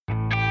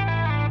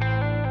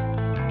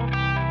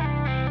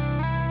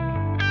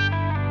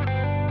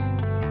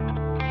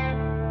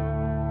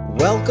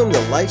Welcome to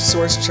Life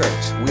Source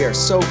Church. We are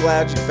so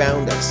glad you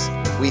found us.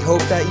 We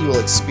hope that you will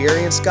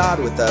experience God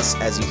with us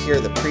as you hear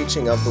the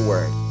preaching of the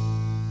Word.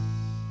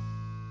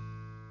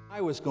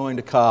 I was going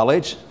to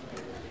college,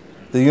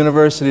 the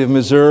University of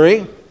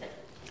Missouri.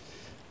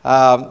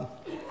 For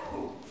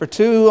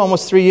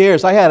almost 3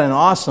 years, I had an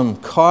awesome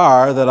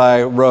car that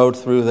I rode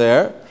through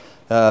there,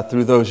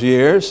 through those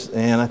years,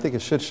 and I think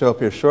it should show up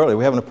here shortly.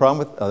 We having a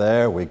problem with? Oh,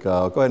 there we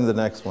go. Go ahead to the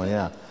next one,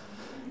 yeah.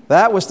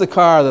 That was the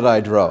car that I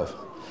drove.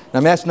 Now,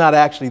 that's not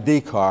actually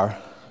the car,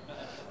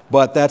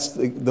 but that's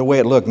the way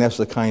it looked, and that's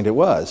the kind it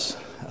was.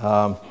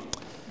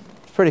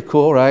 It's pretty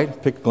cool,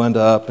 right? Pick Glenda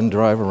up and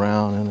drive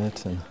around in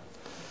it, and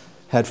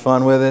had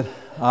fun with it.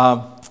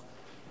 And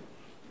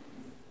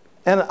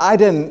I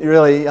didn't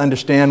really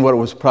understand what it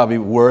was probably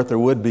worth or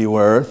would be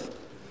worth.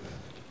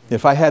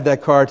 If I had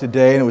that car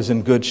today and it was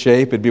in good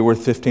shape, it'd be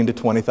worth $15,000 to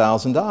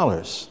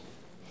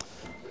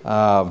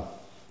 $20,000.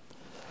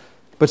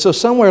 But so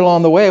somewhere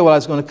along the way, while I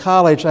was going to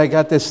college, I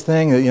got this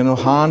thing that,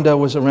 Honda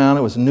was around.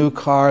 It was a new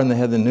car, and they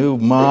had the new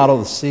model,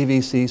 the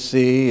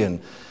CVCC,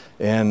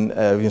 and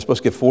you're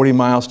supposed to get 40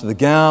 miles to the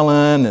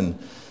gallon,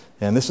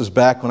 and this was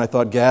back when I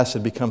thought gas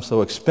had become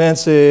so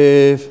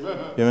expensive.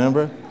 You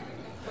remember?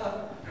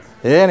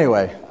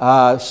 Anyway,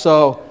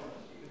 so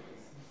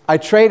I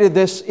traded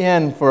this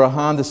in for a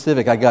Honda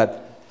Civic. I got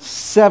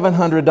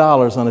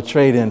 $700 on a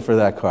trade-in for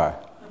that car,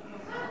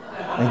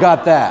 and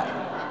got that.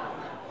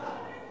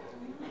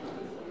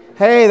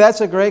 Hey, that's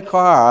a great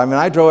car. I mean,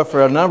 I drove it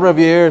for a number of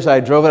years.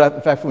 I drove it up.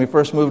 In fact, when we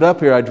first moved up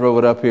here, I drove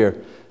it up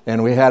here.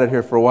 And we had it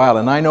here for a while.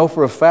 And I know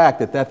for a fact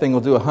that that thing will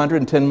do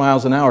 110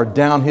 miles an hour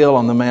downhill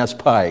on the Mass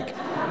Pike.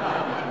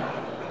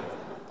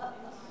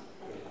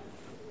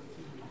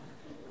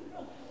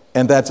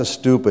 And that's a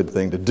stupid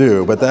thing to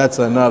do, but that's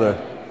another.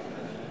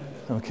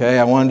 Okay,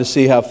 I wanted to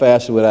see how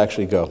fast it would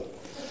actually go.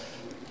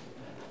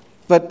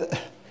 But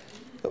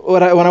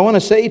what I want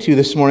to say to you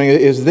this morning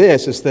is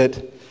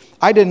that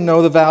I didn't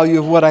know the value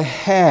of what I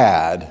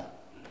had.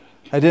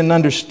 I didn't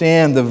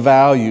understand the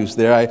values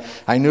there.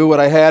 I knew what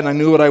I had, and I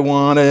knew what I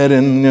wanted,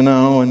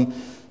 and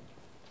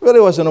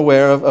really wasn't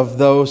aware of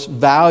those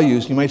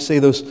values. You might say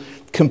those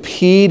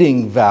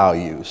competing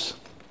values.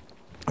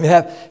 I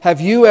mean,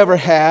 have you ever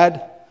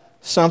had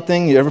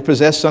something, you ever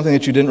possessed something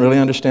that you didn't really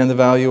understand the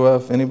value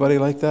of? Anybody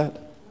like that?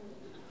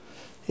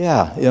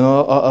 Yeah,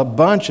 a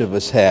bunch of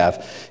us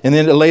have. And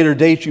then at a later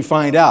date you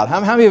find out.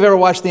 How many have ever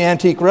watched the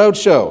Antique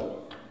Roadshow?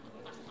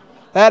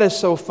 That is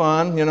so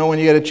fun, when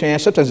you get a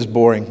chance. Sometimes it's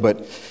boring,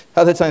 but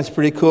other times it's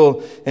pretty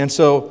cool. And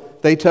so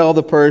they tell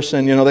the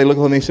person, they look at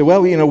them and they say,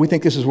 well, we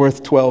think this is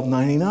worth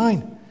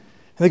 $12.99. And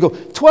they go,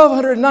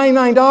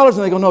 $1,299?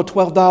 And they go, no,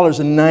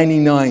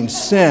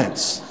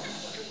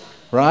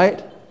 $12.99.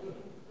 Right?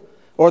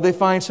 Or they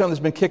find something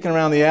that's been kicking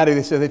around the attic.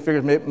 They say they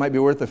figure it might be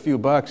worth a few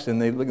bucks.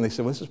 And they look and they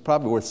say, well, this is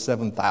probably worth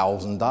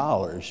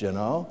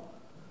 $7,000,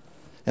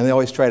 And they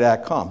always try to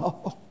act calm.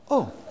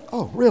 Oh,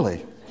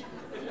 really?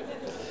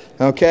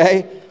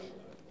 Okay?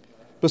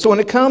 But so when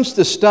it comes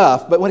to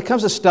stuff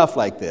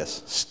like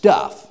this,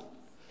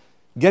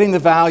 getting the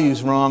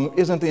values wrong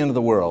isn't the end of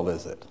the world,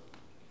 is it?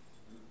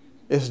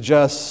 It's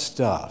just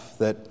stuff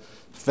that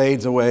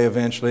fades away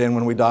eventually, and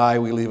when we die,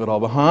 we leave it all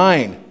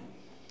behind.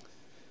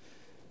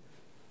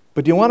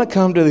 But do you want to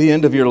come to the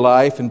end of your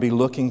life and be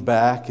looking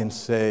back and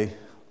say,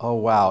 oh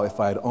wow, if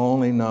I'd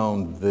only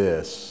known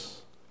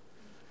this,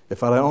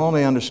 if I'd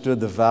only understood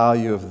the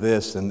value of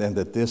this, and then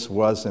that this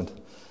wasn't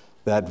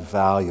that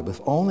value. But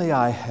if only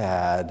I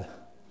had,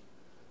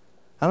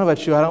 I don't know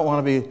about you, I don't want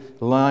to be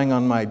lying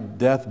on my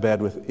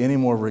deathbed with any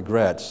more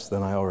regrets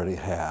than I already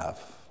have.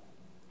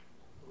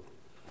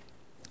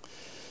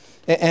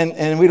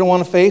 And we don't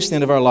want to face the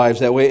end of our lives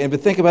that way. But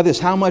think about this,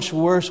 how much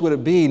worse would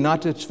it be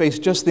not to face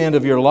just the end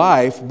of your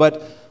life,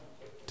 but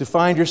to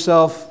find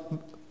yourself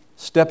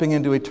stepping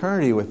into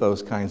eternity with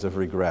those kinds of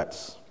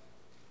regrets?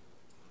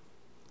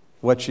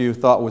 What you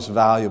thought was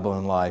valuable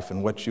in life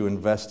and what you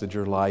invested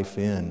your life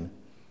in.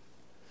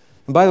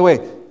 And by the way,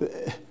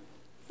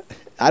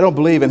 I don't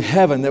believe in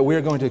heaven that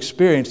we're going to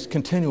experience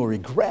continual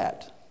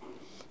regret.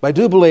 But I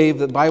do believe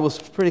that the Bible is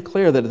pretty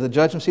clear that at the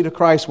judgment seat of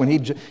Christ, when He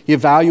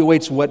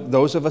evaluates what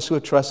those of us who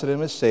have trusted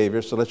Him as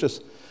Savior, so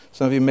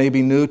some of you may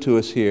be new to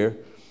us here,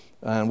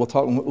 and we'll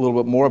talk a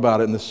little bit more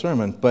about it in this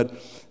sermon, but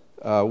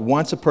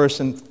once a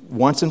person,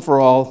 once and for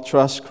all,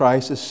 trusts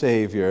Christ as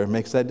Savior,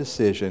 makes that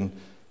decision,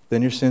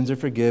 then your sins are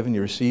forgiven,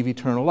 you receive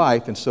eternal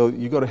life, and so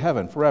you go to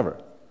heaven forever.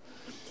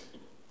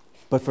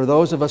 But for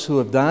those of us who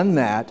have done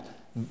that,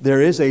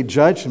 there is a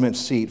judgment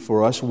seat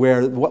for us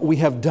where what we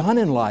have done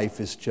in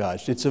life is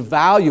judged. It's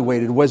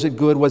evaluated. Was it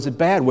good? Was it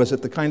bad? Was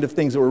it the kind of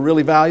things that were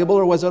really valuable,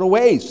 or was it a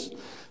waste?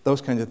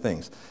 Those kinds of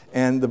things.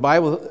 And the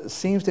Bible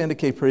seems to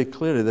indicate pretty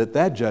clearly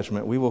that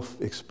judgment we will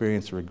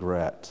experience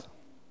regret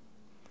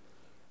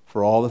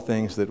for all the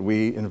things that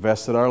we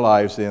invested our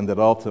lives in that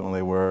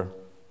ultimately were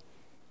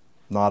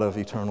not of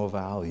eternal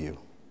value.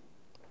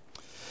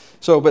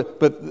 So, but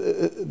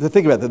the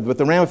thing about it, but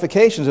the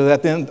ramifications of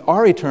that then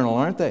are eternal,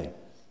 aren't they?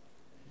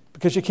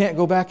 Because you can't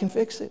go back and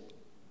fix it.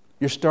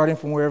 You're starting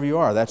from wherever you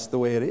are. That's the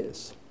way it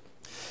is.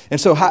 And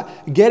so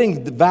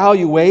getting the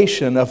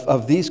valuation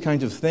of these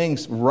kinds of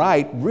things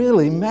right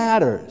really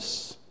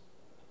matters.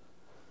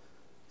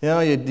 You know,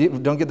 you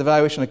don't get the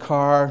valuation of a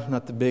car,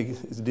 not the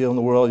biggest deal in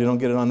the world. You don't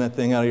get it on that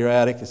thing out of your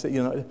attic.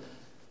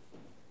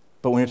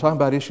 But when you're talking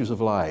about issues of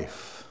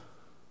life,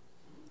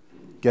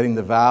 getting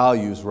the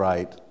values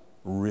right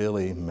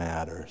really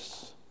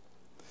matters.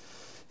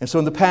 And so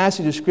in the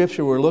passage of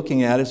Scripture we're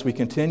looking at as we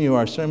continue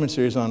our sermon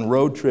series on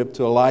Road Trip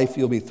to a Life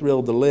You'll Be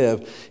Thrilled to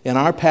Live, in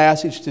our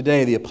passage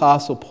today, the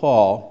Apostle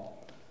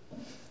Paul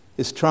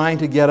is trying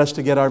to get us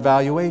to get our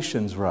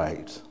valuations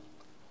right.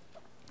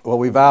 What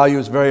we value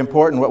is very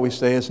important. What we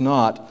say is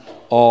not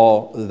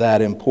all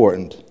that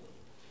important.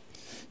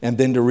 And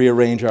then to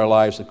rearrange our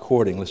lives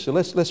accordingly. So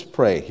let's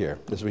pray here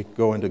as we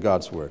go into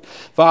God's Word.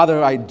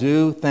 Father, I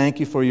do thank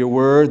you for your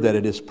Word, that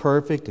it is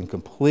perfect and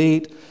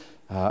complete,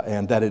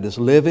 and that it is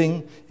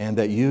living, and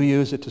that you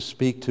use it to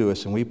speak to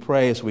us. And we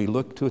pray as we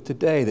look to it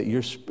today that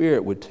your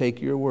Spirit would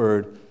take your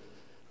Word,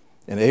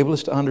 enable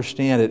us to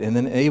understand it, and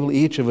then enable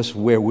each of us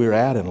where we're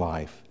at in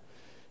life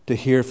to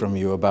hear from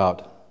you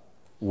about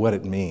what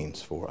it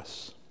means for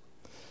us.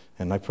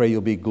 And I pray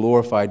you'll be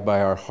glorified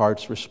by our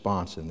heart's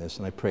response in this.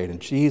 And I pray it in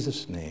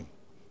Jesus' name.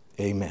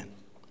 Amen.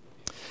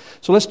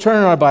 So let's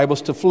turn our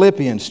Bibles to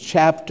Philippians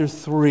chapter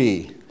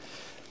 3.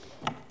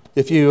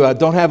 If you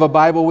don't have a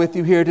Bible with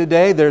you here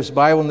today, there's a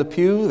Bible in the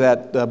pew,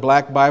 that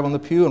black Bible in the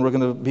pew, and we're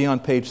going to be on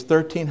page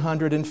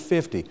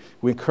 1350.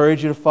 We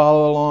encourage you to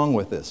follow along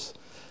with us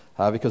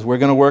because we're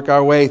going to work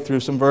our way through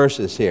some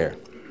verses here.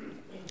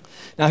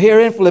 Now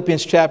here in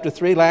Philippians chapter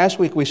 3, last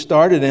week we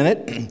started in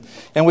it,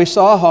 and we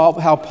saw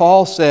how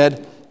Paul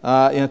said,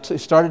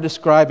 started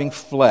describing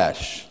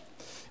flesh.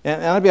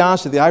 And I'll be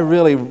honest with you, I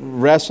really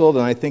wrestled,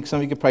 and I think some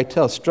of you could probably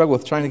tell, struggled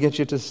with trying to get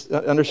you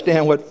to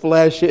understand what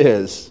flesh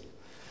is.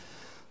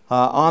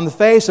 On the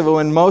face of it,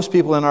 when most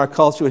people in our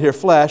culture would hear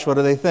flesh, what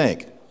do they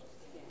think?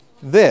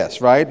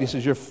 This, right? This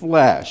is your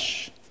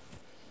flesh.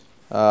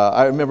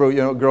 I remember,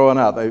 growing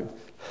up,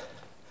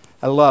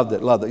 I loved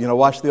it.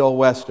 Watch the old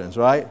Westerns,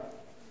 right?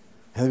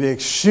 And there'd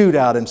be a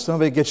shootout, and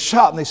somebody gets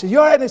shot, and they say, "You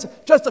all right?" And they say,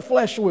 "Just a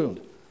flesh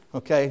wound."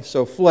 Okay,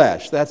 so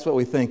flesh, that's what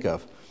we think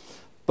of.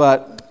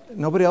 But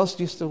nobody else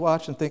used to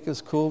watch and think it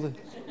was cool. And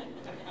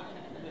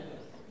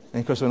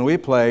of course, when we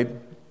played,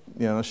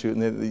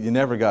 shooting, you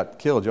never got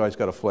killed. You always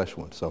got a flesh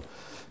wound. So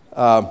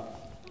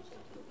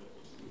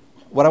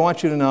what I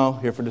want you to know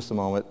here for just a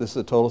moment, this is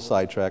a total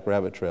sidetrack,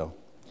 rabbit trail.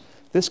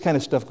 This kind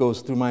of stuff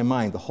goes through my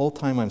mind the whole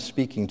time I'm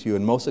speaking to you,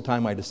 and most of the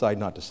time I decide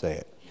not to say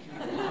it.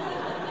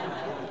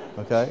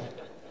 Okay?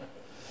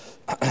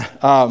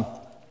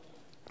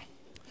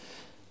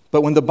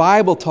 But when the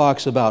Bible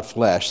talks about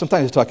flesh,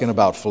 sometimes it's talking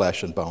about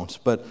flesh and bones,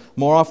 but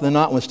more often than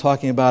not when it's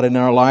talking about it in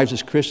our lives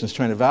as Christians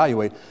trying to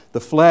evaluate, the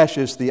flesh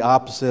is the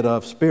opposite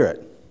of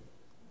spirit.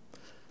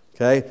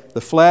 Okay?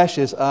 The flesh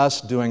is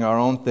us doing our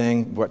own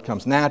thing, what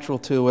comes natural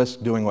to us,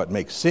 doing what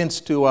makes sense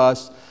to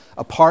us,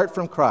 apart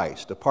from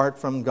Christ, apart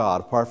from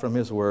God, apart from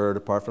His Word,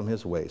 apart from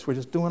His ways. We're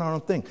just doing our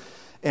own thing.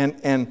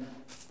 And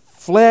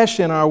flesh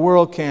in our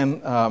world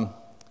can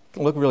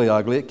look really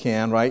ugly. It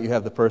can, right? You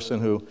have the person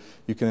who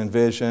you can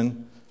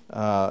envision,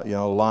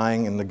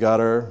 lying in the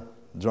gutter,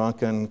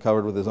 drunken,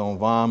 covered with his own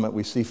vomit.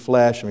 We see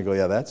flesh and we go,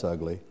 yeah, that's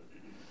ugly.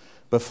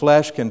 But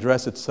flesh can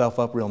dress itself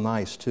up real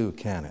nice too,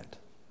 can it?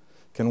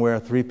 Can wear a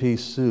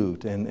three-piece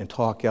suit and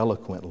talk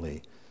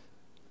eloquently.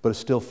 But it's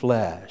still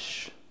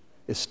flesh.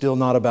 It's still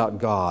not about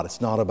God.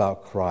 It's not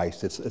about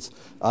Christ. It's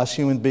us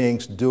human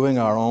beings doing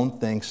our own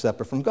thing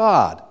separate from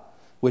God,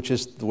 which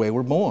is the way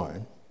we're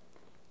born.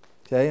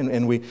 Okay?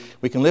 And we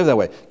can live that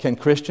way. Can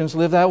Christians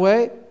live that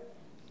way?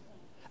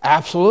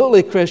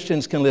 Absolutely,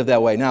 Christians can live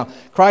that way. Now,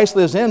 Christ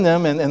lives in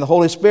them, and the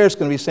Holy Spirit's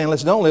going to be saying,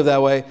 let's don't live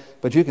that way,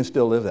 but you can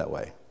still live that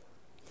way.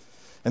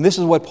 And this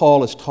is what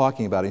Paul is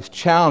talking about. He's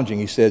challenging.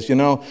 He says,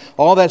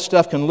 all that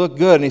stuff can look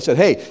good. And he said,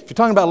 hey, if you're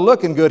talking about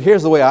looking good,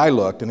 here's the way I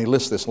looked. And he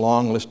lists this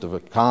long list of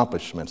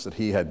accomplishments that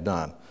he had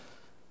done.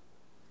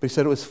 But he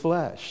said it was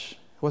flesh.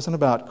 It wasn't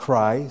about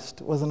Christ.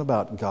 It wasn't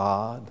about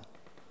God.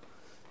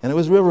 And it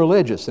was real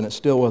religious, and it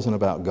still wasn't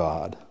about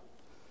God.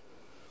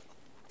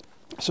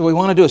 So what we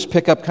want to do is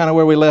pick up kind of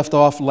where we left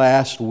off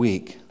last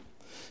week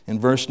in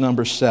verse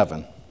number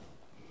 7.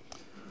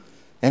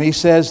 And he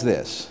says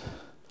this,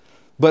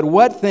 "But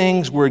what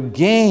things were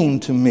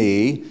gained to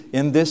me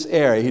in this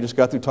area," he just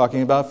got through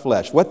talking about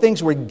flesh. "What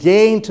things were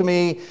gained to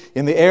me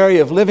in the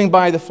area of living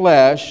by the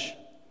flesh,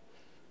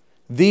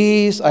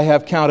 these I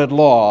have counted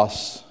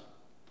loss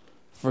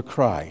for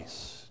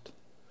Christ."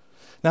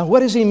 Now,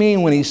 what does he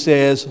mean when he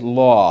says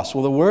loss?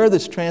 Well, the word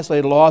that's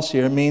translated loss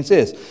here means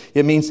this.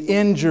 It means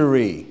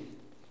injury,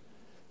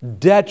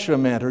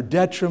 detriment or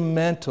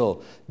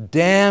detrimental,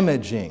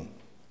 damaging.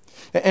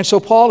 And so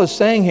Paul is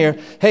saying here,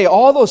 hey,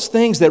 all those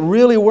things that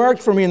really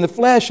worked for me in the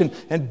flesh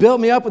and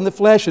built me up in the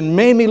flesh and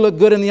made me look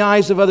good in the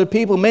eyes of other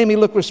people, made me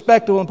look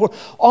respectable and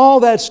important, all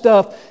that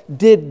stuff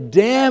did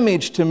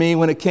damage to me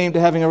when it came to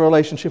having a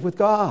relationship with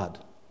God.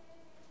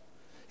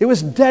 It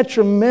was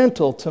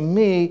detrimental to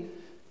me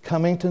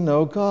coming to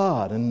know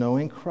God and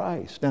knowing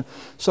Christ. Now,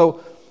 so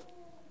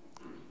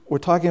we're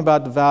talking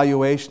about the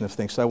valuation of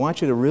things. So I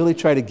want you to really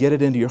try to get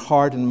it into your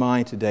heart and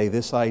mind today,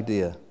 this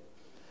idea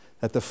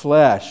that the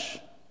flesh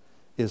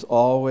is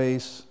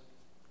always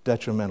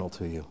detrimental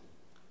to you.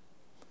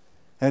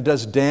 And it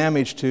does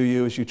damage to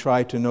you as you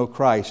try to know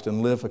Christ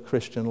and live a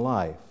Christian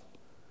life,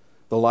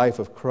 the life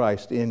of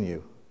Christ in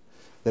you.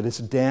 That it's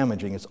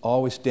damaging, it's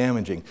always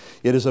damaging.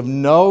 It is of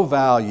no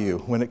value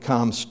when it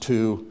comes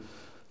to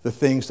the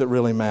things that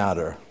really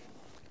matter.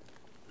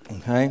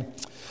 Okay?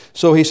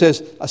 So he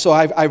says, so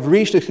I've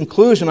reached a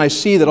conclusion. I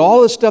see that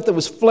all the stuff that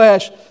was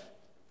flesh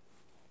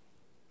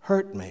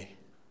hurt me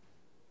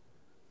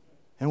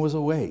and was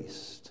a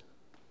waste.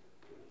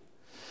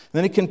 And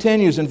then he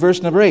continues in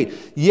verse number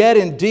 8, yet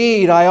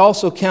indeed I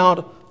also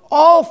count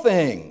all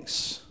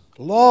things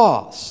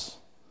loss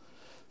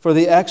for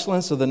the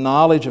excellence of the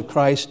knowledge of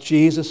Christ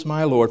Jesus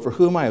my Lord, for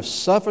whom I have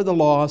suffered the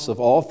loss of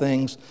all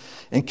things,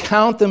 and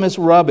count them as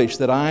rubbish,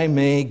 that I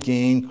may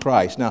gain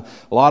Christ. Now,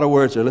 a lot of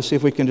words there. Let's see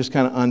if we can just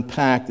kind of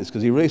unpack this,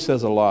 because he really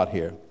says a lot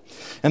here.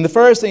 And the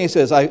first thing he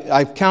says,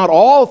 I count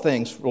all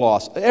things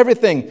lost,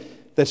 everything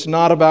that's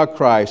not about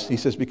Christ. He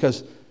says,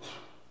 because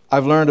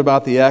I've learned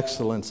about the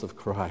excellence of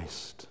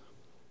Christ.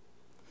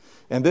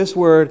 And this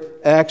word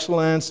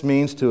excellence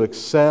means to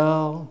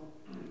excel.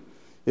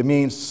 It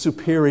means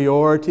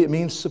superiority. It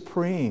means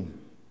supreme.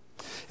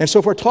 And so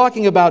if we're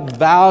talking about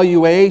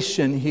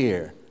valuation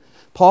here,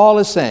 Paul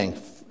is saying,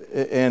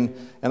 and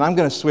I'm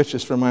going to switch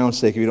this for my own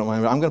sake if you don't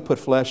mind, I'm going to put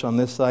flesh on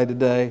this side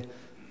today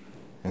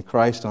and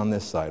Christ on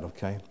this side,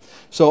 okay?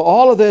 So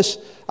all of this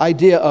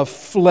idea of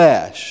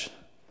flesh,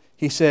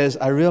 he says,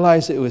 I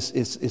realize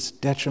it's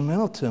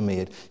detrimental to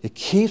me. It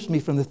keeps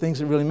me from the things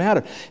that really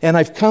matter. And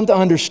I've come to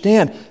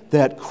understand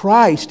that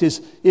Christ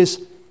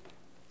is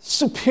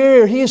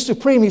superior. He is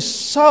supreme. He's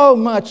so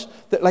much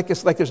that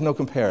it's like there's no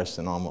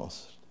comparison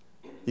almost.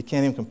 You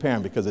can't even compare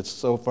him because it's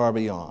so far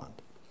beyond.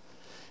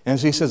 And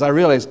so he says, I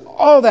realize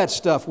all that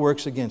stuff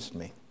works against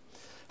me.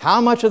 How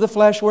much of the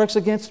flesh works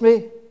against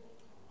me?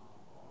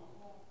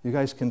 You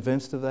guys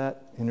convinced of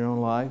that in your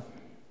own life?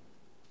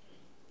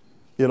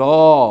 It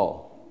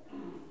all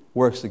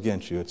works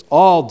against you. It's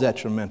all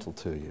detrimental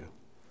to you.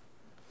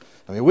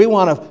 I mean,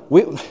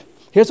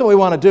 here's what we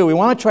want to do. We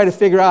want to try to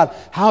figure out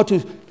how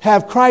to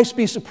have Christ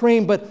be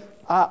supreme, but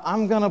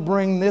I'm going to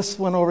bring this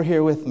one over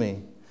here with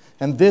me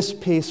and this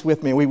piece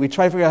with me. We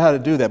try to figure out how to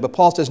do that. But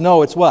Paul says,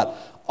 no, it's what?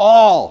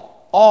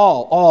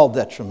 All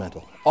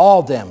detrimental,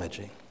 all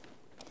damaging.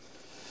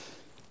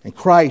 And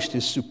Christ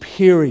is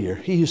superior.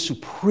 He is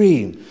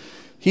supreme.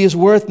 He is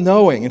worth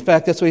knowing. In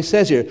fact, that's what he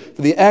says here.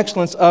 For the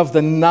excellence of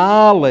the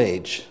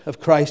knowledge of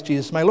Christ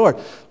Jesus my Lord.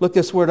 Look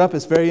this word up.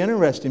 It's very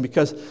interesting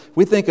because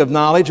we think of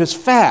knowledge as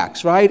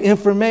facts, right?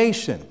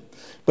 Information.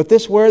 But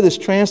this word that's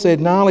translated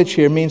knowledge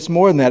here means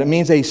more than that. It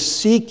means a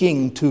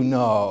seeking to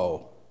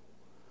know.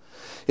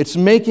 It's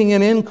making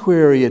an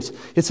inquiry.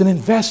 It's an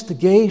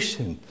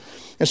investigation.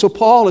 And so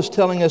Paul is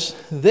telling us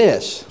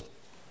this.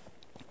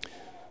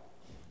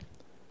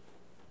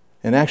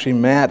 And actually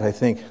Matt, I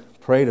think,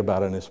 prayed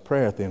about it in his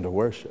prayer at the end of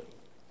worship.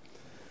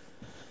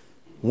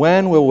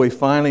 When will we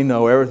finally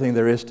know everything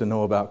there is to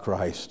know about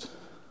Christ?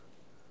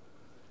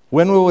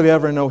 When will we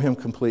ever know him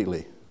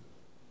completely?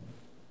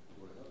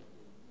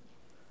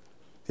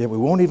 Yeah, we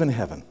won't even in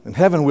heaven. In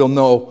heaven we'll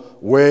know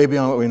way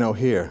beyond what we know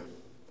here.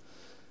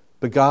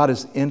 But God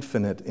is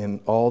infinite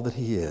in all that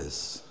he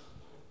is.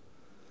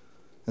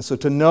 And so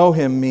to know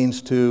him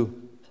means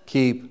to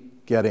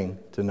keep getting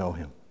to know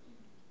him.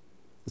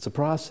 It's a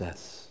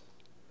process.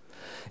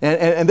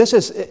 And this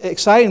is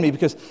exciting me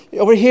because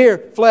over here,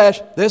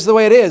 flesh, this is the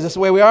way it is. This is the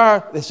way we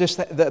are. It's just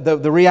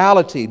the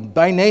reality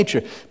by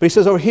nature. But he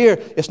says over here,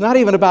 it's not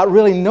even about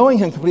really knowing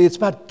him completely. It's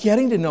about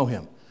getting to know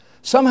him.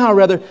 Somehow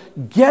or other,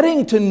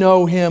 getting to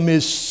know him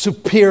is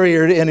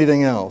superior to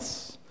anything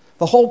else.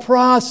 The whole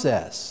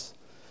process.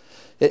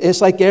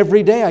 It's like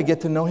every day I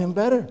get to know him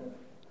better.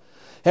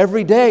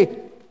 Every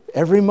day,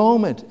 every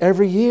moment,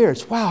 every year.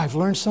 It's, wow, I've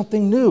learned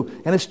something new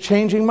and it's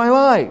changing my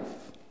life.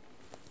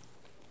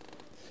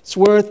 It's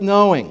worth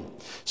knowing.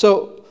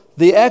 So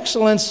the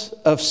excellence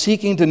of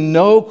seeking to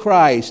know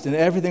Christ and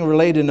everything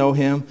related to know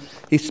him,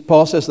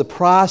 Paul says the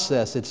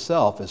process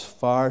itself is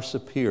far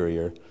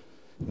superior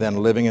than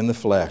living in the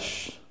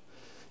flesh.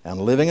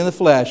 And living in the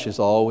flesh is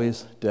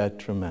always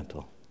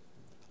detrimental.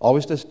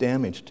 Always does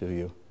damage to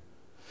you.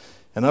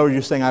 In other words,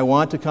 you're saying, I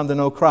want to come to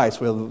know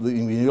Christ. Well,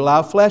 when you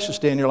allow flesh to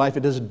stay in your life,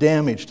 it does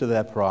damage to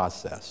that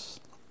process.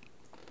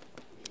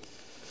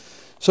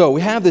 So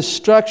we have this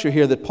structure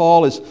here that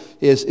Paul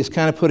is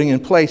kind of putting in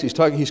place.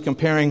 He's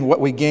comparing what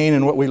we gain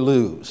and what we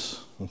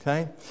lose.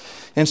 Okay?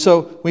 And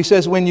so he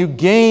says when you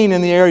gain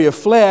in the area of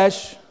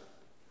flesh,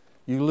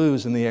 you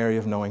lose in the area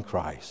of knowing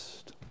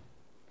Christ.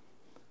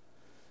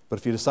 But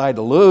if you decide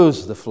to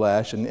lose the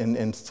flesh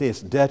and see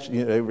it's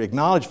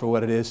acknowledge for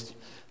what it is,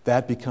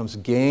 that becomes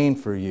gain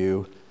for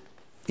you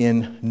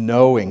in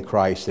knowing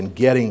Christ and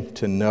getting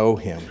to know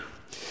him.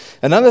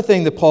 Another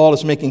thing that Paul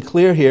is making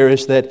clear here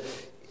is that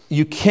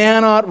you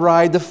cannot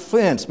ride the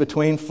fence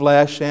between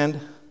flesh and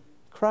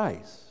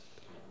Christ.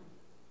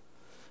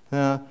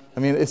 I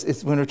mean,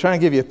 it's when we're trying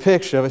to give you a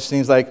picture of it, it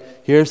seems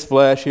like here's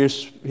flesh,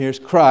 here's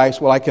Christ.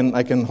 Well, I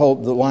can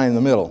hold the line in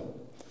the middle.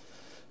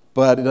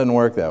 But it doesn't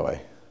work that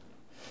way.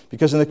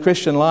 Because in the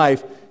Christian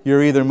life,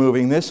 you're either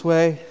moving this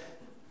way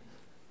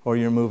or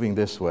you're moving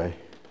this way.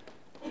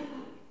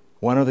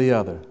 One or the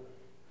other.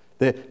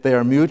 They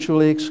are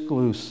mutually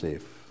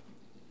exclusive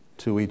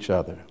to each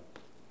other.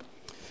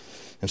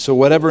 And so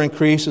whatever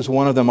increases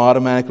one of them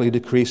automatically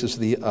decreases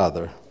the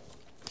other.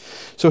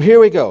 So here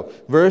we go.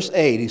 Verse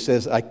 8, he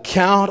says, I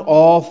count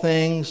all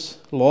things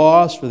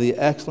lost for the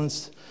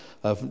excellence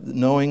of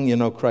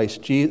knowing,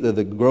 Christ Jesus,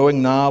 the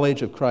growing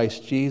knowledge of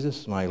Christ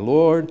Jesus, my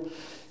Lord.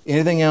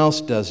 Anything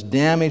else does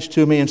damage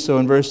to me. And so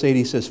in verse 8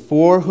 he says,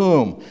 for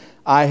whom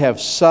I have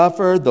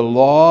suffered the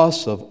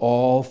loss of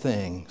all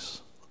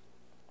things.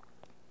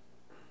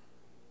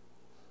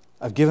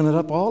 I've given it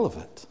up, all of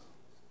it.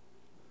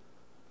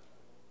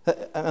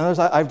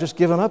 I've just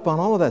given up on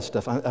all of that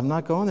stuff. I'm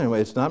not going there anymore.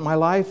 It's not my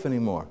life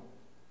anymore.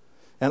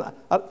 And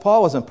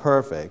Paul wasn't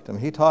perfect. I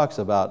mean, he talks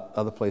about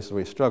other places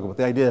where he struggled. But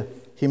the idea,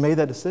 he made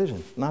that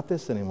decision. Not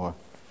this anymore.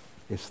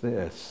 It's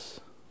this.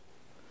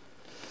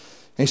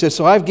 And he says,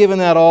 so I've given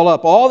that all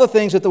up. All the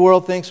things that the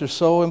world thinks are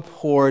so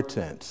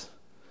important.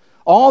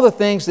 All the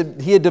things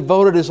that he had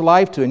devoted his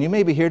life to. And you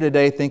may be here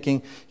today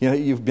thinking,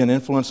 you've been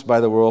influenced by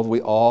the world.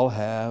 We all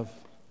have,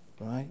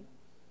 right?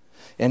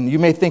 And you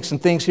may think some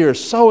things here are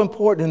so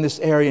important in this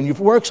area, and you've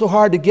worked so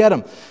hard to get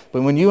them.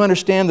 But when you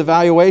understand the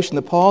valuation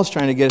that Paul's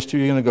trying to get us to,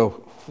 you're going to go,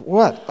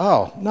 what?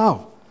 Oh,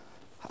 no.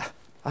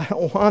 I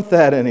don't want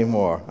that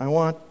anymore. I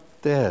want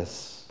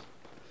this.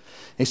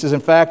 He says,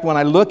 in fact, when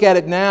I look at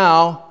it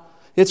now,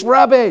 it's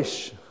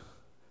rubbish.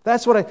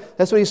 That's what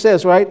he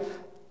says, right?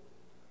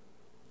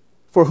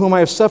 For whom I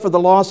have suffered the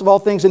loss of all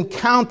things and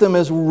count them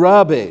as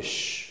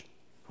rubbish.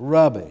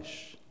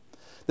 Rubbish.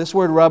 This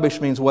word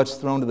rubbish means what's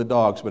thrown to the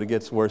dogs, but it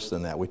gets worse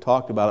than that. We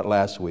talked about it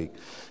last week.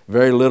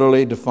 Very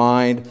literally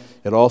defined,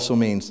 it also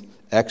means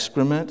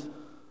excrement,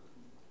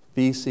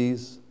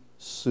 feces,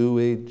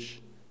 sewage.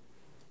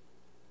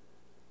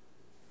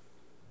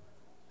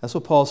 That's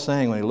what Paul's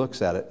saying when he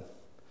looks at it.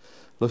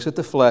 Looks at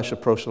the flesh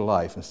approach to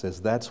life and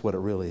says, that's what it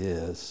really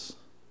is.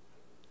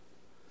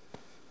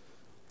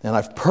 And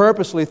I've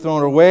purposely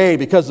thrown it away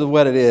because of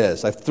what it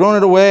is. I've thrown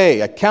it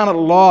away. I count it a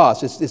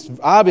loss. It's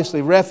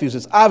obviously refuse.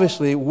 It's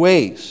obviously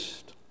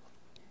waste.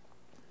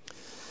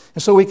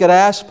 And so we could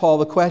ask Paul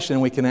the question,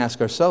 and we can ask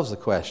ourselves the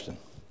question.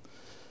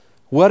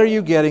 What are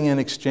you getting in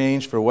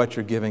exchange for what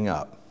you're giving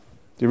up?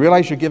 Do you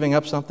realize you're giving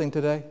up something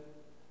today?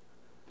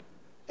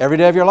 Every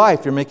day of your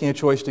life, you're making a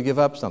choice to give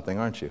up something,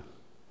 aren't you?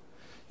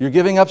 You're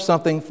giving up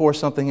something for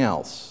something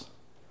else.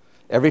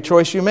 Every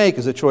choice you make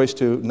is a choice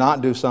to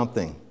not do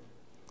something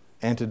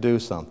and to do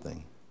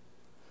something.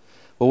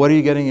 Well, what are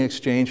you getting in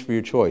exchange for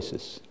your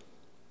choices?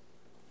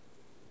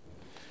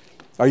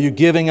 Are you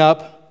giving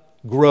up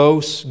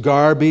gross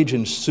garbage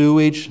and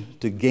sewage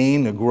to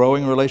gain a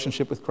growing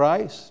relationship with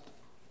Christ?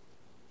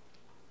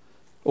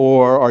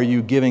 Or are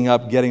you giving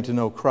up getting to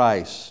know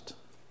Christ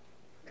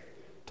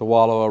to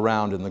wallow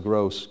around in the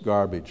gross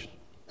garbage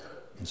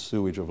and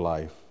sewage of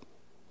life?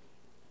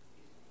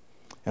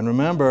 And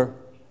remember,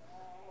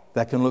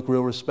 that can look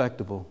real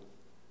respectable.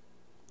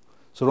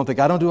 So don't think,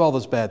 I don't do all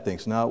those bad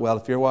things. No, well,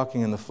 if you're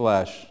walking in the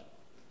flesh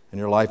and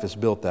your life is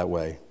built that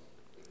way,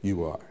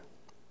 you are.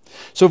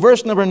 So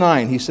verse number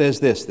 9, he says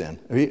this then.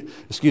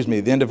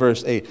 The end of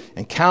verse 8.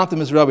 And count them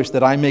as rubbish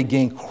that I may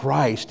gain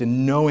Christ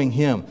in knowing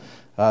Him.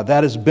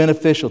 That is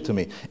beneficial to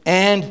me.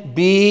 And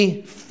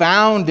be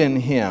found in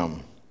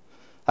Him.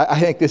 I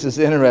think this is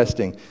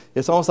interesting.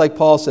 It's almost like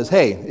Paul says,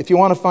 hey, if you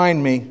want to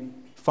find me,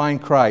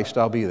 find Christ,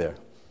 I'll be there.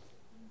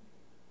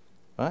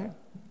 Right?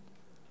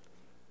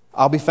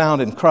 I'll be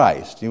found in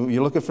Christ.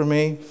 You're looking for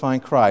me?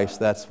 Find Christ.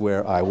 That's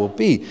where I will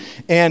be.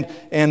 And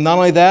not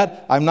only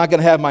that, I'm not going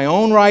to have my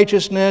own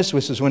righteousness,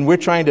 which is when we're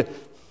trying to,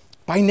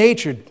 by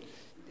nature,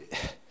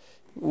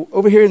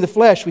 over here in the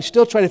flesh, we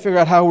still try to figure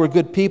out how we're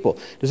good people.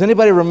 Does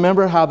anybody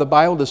remember how the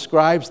Bible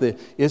describes the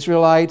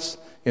Israelites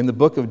in the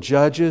book of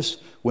Judges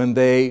when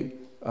they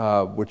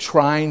were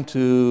trying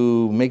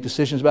to make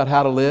decisions about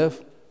how to live?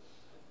 It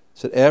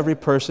said every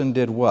person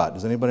did what?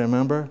 Does anybody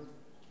remember?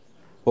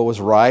 What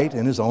was right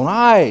in his own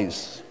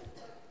eyes.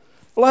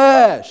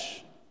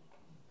 Flesh.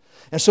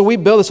 And so we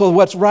build this whole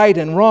what's right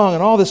and wrong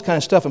and all this kind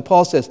of stuff. And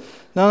Paul says,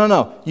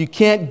 no. You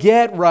can't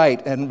get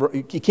right, and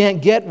you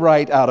can't get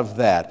right out of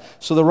that.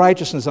 So the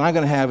righteousness that I'm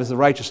going to have is the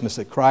righteousness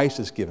that Christ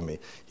has given me.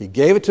 He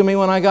gave it to me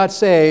when I got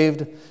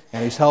saved,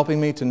 and He's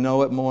helping me to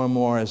know it more and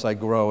more as I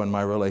grow in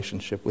my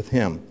relationship with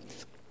Him.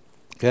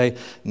 Okay?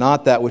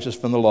 Not that which is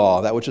from the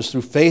law, that which is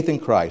through faith in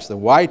Christ, the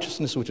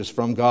righteousness which is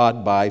from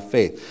God by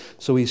faith.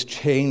 So He's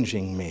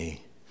changing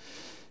me.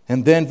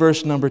 And then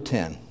verse number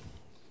 10.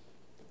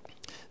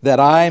 That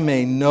I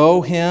may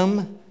know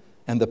Him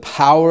and the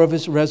power of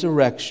His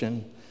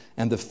resurrection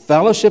and the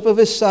fellowship of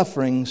His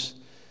sufferings,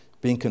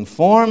 being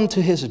conformed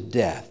to His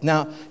death.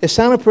 Now, it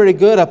sounded pretty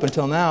good up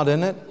until now,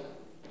 didn't it?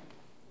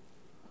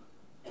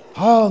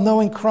 Oh,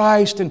 knowing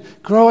Christ and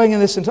growing in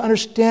this and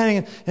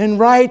understanding and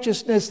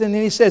righteousness. And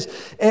then he says,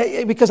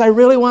 because I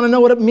really want to know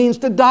what it means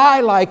to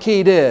die like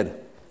he did.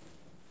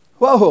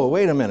 Whoa,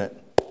 wait a minute.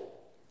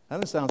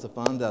 That doesn't sound so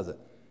fun, does it?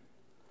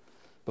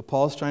 But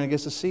Paul's trying to get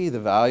us to see the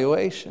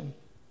valuation.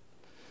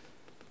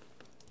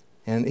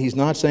 And he's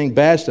not saying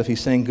bad stuff,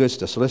 he's saying good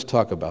stuff. So let's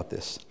talk about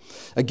this.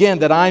 Again,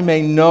 that I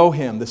may know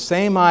him. The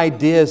same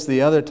idea as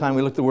the other time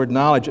we looked at the word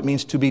knowledge. It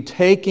means to be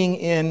taking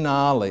in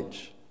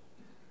knowledge.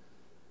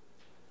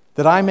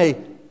 That I may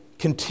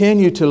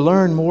continue to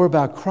learn more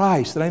about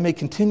Christ. That I may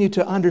continue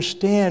to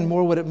understand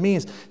more what it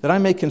means. That I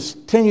may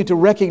continue to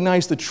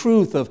recognize the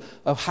truth of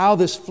how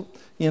this,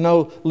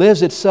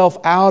 lives itself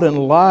out in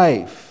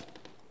life.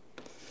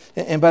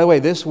 And by the way,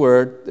 this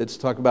word, it's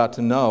talked about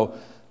to know,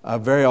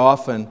 very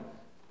often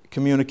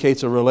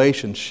communicates a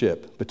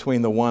relationship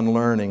between the one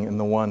learning and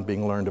the one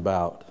being learned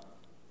about.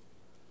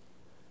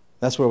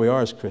 That's where we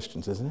are as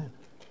Christians, isn't it?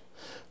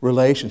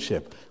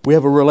 Relationship. We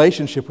have a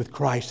relationship with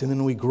Christ, and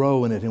then we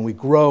grow in it, and we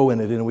grow in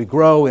it, and we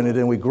grow in it,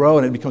 and we grow,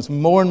 and it becomes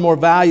more and more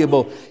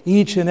valuable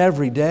each and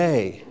every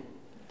day.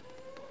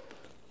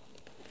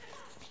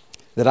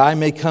 That I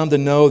may come to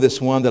know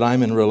this one that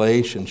I'm in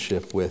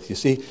relationship with. You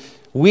see,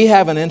 we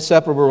have an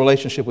inseparable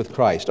relationship with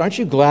Christ. Aren't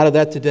you glad of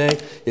that today?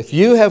 If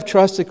you have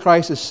trusted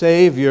Christ as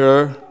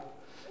Savior,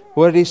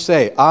 what did he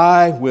say?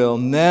 I will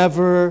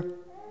never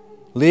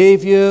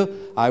leave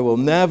you. I will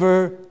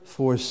never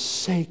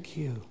forsake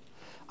you.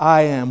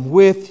 I am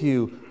with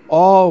you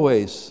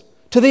always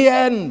to the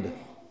end.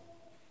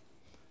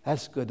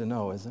 That's good to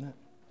know, isn't it?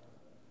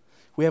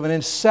 We have an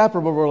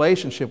inseparable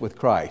relationship with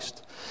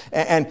Christ.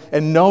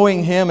 And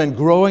knowing him and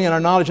growing in our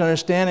knowledge and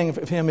understanding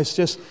of him is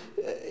just,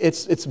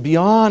 it's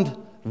beyond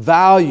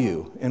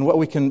value and what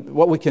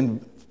we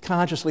can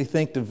consciously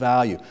think to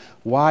value.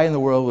 Why in the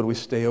world would we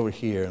stay over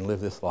here and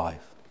live this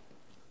life?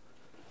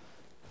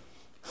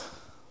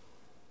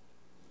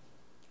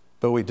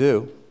 But we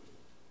do.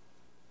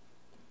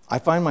 I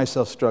find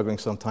myself struggling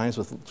sometimes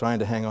with trying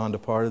to hang on to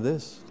part of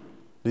this.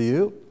 Do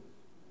you?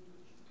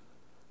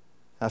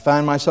 I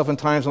find myself in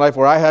times in life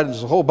where I had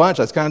just a whole bunch.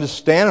 I was kind of just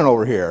standing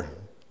over here,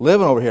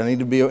 living over here. I need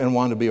to be and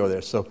want to be over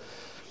there.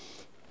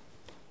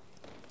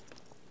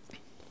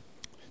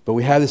 But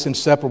we have this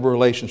inseparable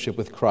relationship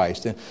with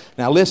Christ. And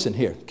now listen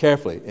here,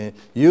 carefully.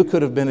 You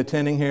could have been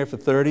attending here for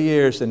 30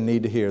 years and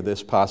need to hear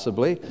this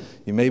possibly.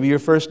 You may be your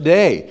first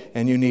day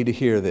and you need to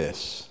hear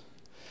this.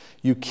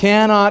 You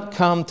cannot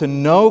come to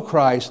know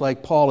Christ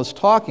like Paul is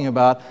talking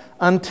about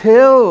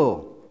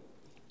until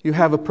you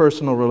have a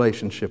personal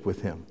relationship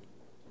with him.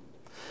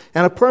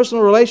 And a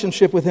personal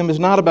relationship with him is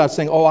not about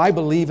saying, oh, I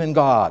believe in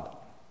God.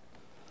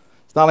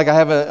 It's not like I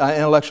have an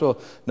intellectual...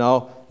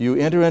 No, you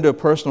enter into a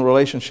personal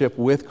relationship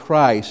with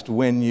Christ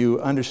when you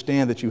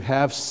understand that you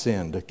have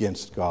sinned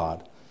against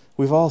God.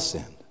 We've all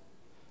sinned.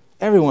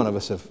 Every one of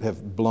us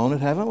have blown it,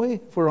 haven't we?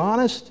 If we're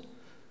honest,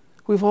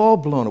 we've all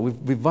blown it.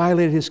 We've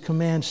violated his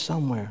command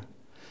somewhere.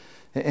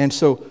 And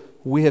so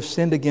we have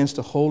sinned against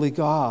a holy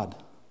God.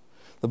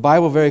 The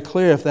Bible is very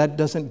clear, if that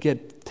doesn't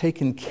get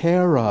taken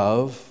care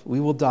of, we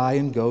will die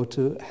and go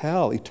to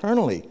hell,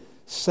 eternally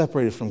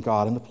separated from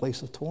God in the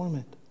place of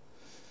torment.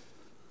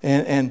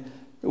 And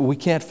we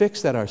can't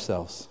fix that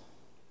ourselves.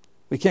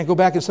 We can't go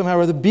back and somehow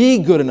or other be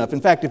good enough.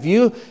 In fact, if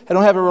you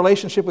don't have a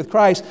relationship with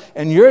Christ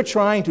and you're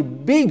trying to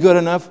be good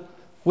enough,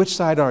 which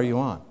side are you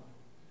on?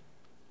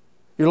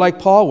 You're like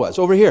Paul was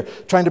over here,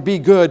 trying to be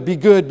good, be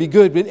good, be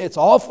good. It's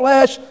all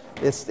flesh.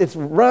 It's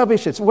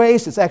rubbish. It's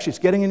waste. It's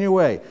getting in your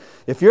way.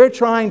 If you're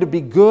trying to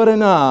be good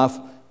enough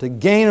to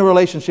gain a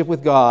relationship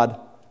with God,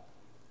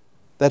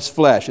 that's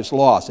flesh. It's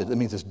lost. It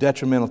means it's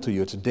detrimental to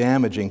you. It's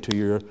damaging to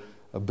your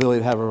ability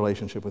to have a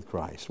relationship with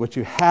Christ. What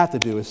you have to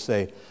do is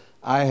say,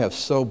 I have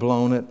so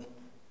blown it.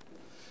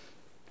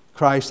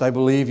 Christ, I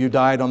believe you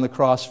died on the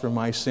cross for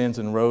my sins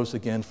and rose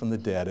again from the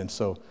dead. And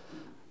so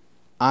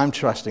I'm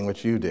trusting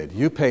what you did.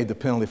 You paid the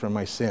penalty for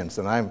my sins.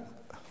 And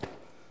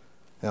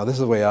now this is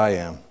the way I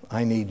am.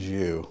 I need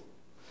you.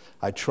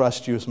 I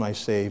trust you as my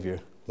Savior.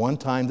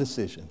 One-time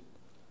decision.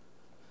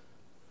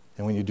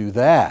 And when you do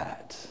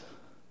that,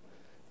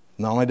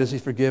 not only does he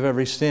forgive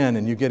every sin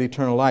and you get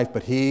eternal life,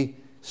 but he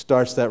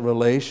starts that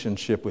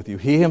relationship with you.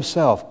 He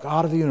himself,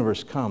 God of the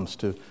universe, comes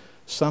to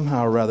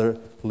somehow or rather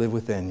live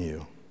within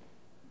you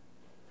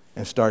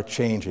and start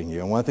changing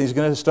you. And one thing he's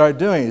going to start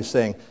doing is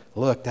saying,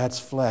 look, that's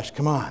flesh.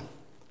 Come on,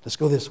 let's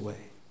go this way.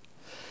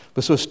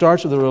 But so it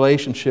starts with a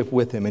relationship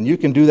with him. And you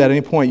can do that at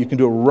any point. You can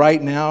do it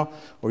right now,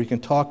 or you can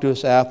talk to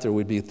us after.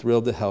 We'd be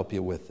thrilled to help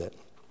you with it.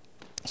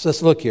 So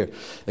let's look here.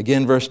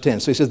 Again, verse 10.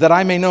 So he says, that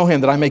I may know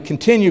him, that I may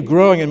continue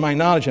growing in my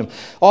knowledge of him.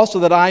 Also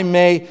that I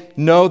may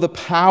know the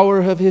power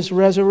of his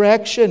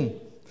resurrection.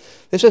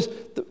 It says,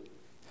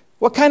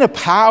 what kind of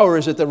power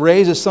is it that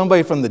raises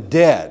somebody from the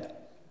dead?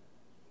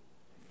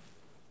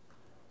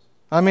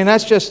 I mean,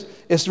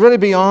 it's really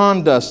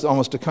beyond us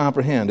almost to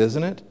comprehend,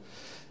 isn't it?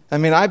 I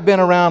mean, I've been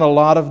around a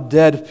lot of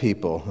dead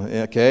people,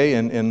 okay?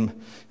 And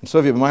so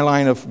in my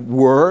line of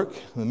work,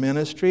 the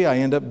ministry, I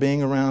end up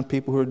being around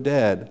people who are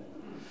dead.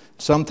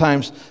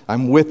 Sometimes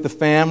I'm with the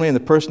family and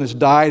the person has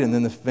died, and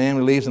then the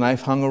family leaves and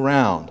I've hung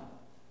around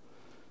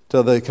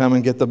till they come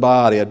and get the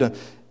body.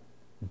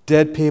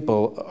 Dead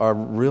people are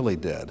really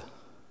dead.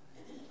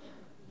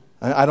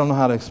 I don't know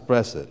how to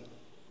express it.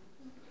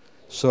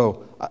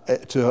 So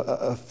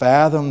to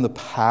fathom the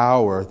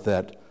power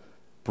that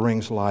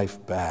brings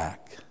life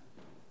back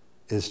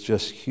is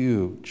just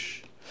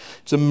huge.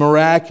 It's a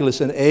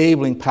miraculous,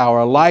 enabling power,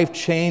 a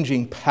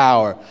life-changing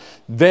power.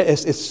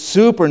 It's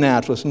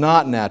supernatural. It's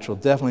not natural,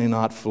 definitely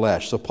not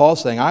flesh. So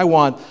Paul's saying, I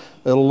want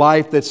a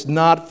life that's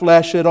not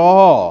flesh at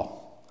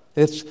all.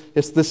 It's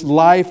this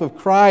life of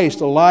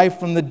Christ, a life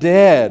from the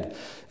dead.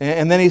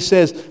 And then he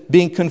says,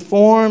 being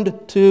conformed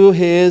to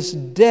his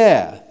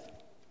death.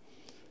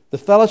 The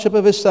fellowship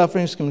of his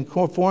sufferings can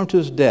conform to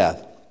his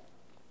death.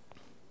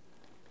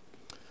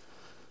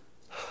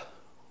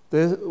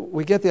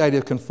 We get the idea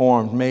of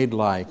conformed, made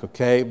like,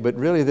 okay? But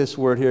really this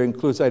word here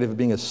includes the idea of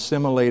being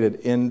assimilated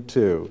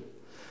into.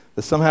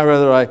 That somehow or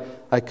other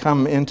I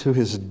come into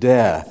his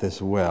death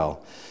as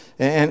well.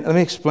 And let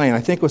me explain. I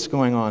think what's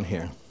going on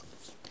here.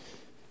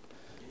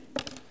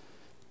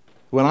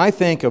 When I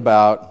think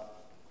about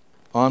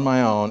on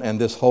my own and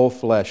this whole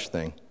flesh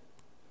thing,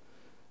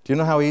 do you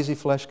know how easy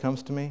flesh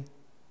comes to me?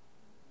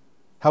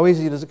 How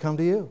easy does it come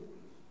to you?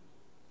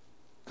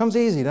 It comes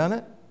easy, doesn't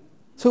it?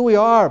 It's who we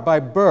are by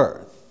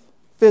birth,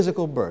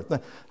 physical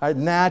birth,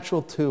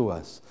 natural to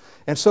us.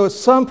 And so at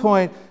some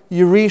point,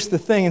 you reach the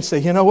thing and say,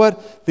 you know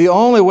what? The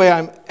only way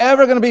I'm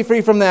ever going to be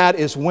free from that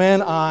is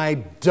when I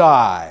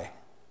die.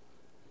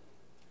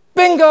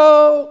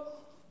 Bingo!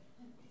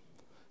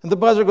 And the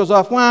buzzer goes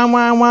off, wah,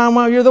 wah, wah,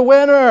 wah, you're the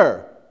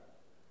winner.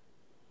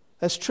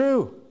 That's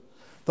true.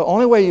 The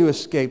only way you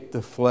escape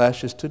the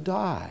flesh is to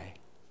die.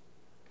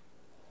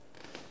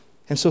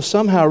 And so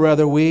somehow or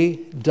other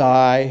we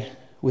die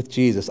with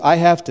Jesus. I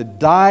have to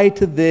die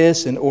to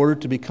this in order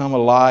to become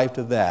alive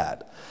to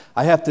that.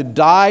 I have to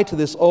die to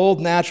this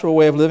old natural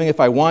way of living if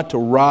I want to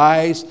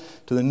rise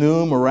to the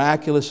new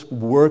miraculous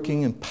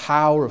working and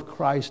power of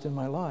Christ in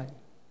my life.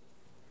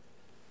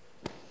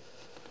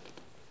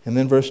 And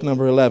then verse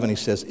number 11, he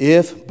says,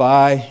 if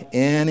by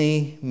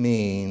any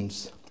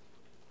means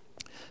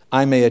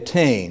I may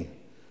attain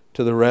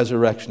to the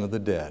resurrection of the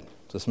dead.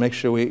 So let's make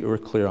sure we're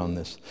clear on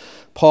this.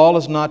 Paul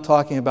is not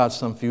talking about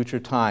some future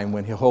time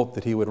when he hoped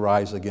that he would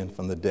rise again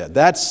from the dead.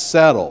 That's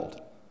settled.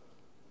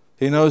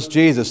 He knows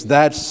Jesus.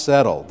 That's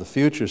settled. The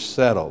future's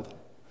settled.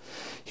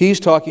 He's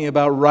talking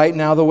about right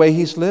now the way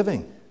he's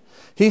living.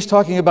 He's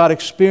talking about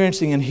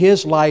experiencing in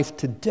his life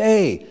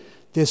today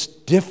this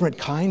different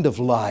kind of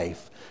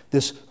life,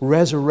 this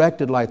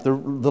resurrected life, the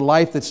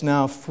life that's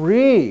now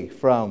free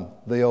from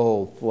the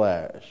old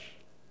flesh.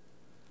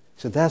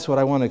 He said, that's what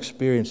I want to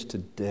experience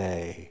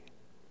today.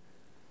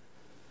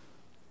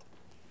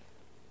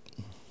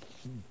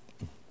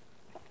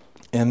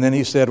 And then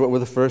he said, what were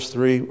the first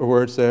three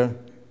words there?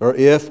 Or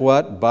if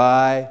what?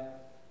 By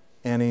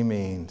any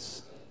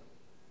means.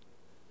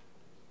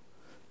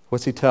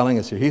 What's he telling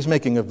us here? He's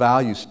making a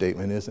value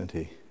statement, isn't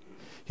he?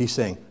 He's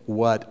saying,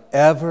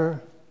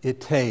 whatever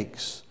it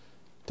takes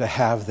to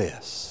have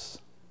this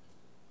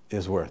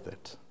is worth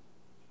it.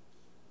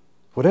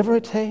 Whatever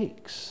it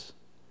takes.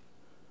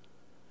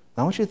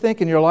 Now I want you to think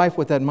in your life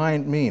what that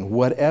might mean.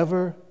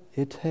 Whatever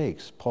it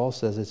takes. Paul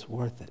says it's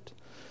worth it.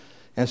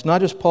 And it's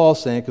not just Paul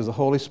saying it because the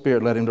Holy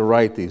Spirit led him to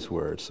write these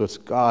words. So it's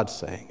God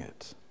saying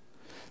it.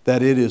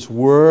 That it is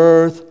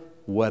worth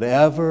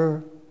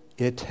whatever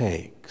it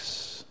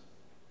takes.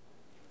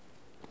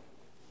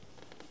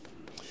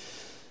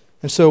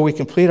 And so we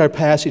complete our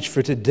passage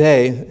for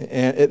today.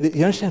 And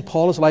you understand,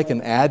 Paul is like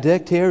an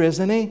addict here,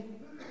 isn't he?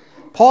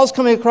 Paul's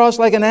coming across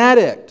like an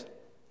addict.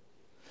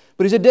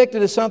 But he's addicted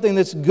to something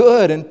that's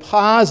good and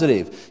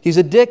positive. He's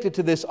addicted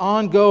to this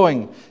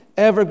ongoing,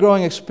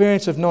 ever-growing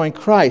experience of knowing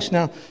Christ.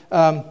 Now,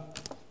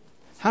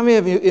 how many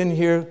of you in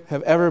here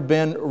have ever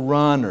been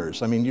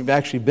runners? I mean, you've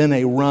actually been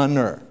a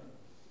runner.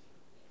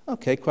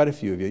 Okay, quite a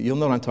few of you. You'll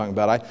know what I'm talking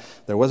about.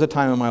 There was a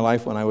time in my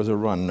life when I was a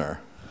runner.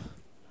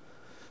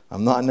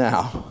 I'm not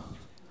now.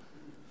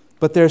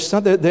 But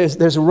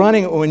there's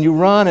running, when you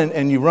run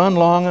and you run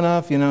long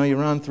enough, you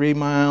run 3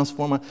 miles,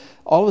 4 miles,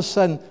 all of a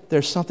sudden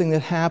there's something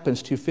that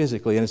happens to you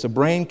physically, and it's a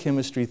brain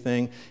chemistry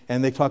thing,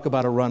 and they talk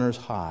about a runner's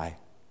high.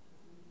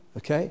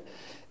 Okay?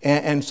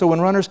 And so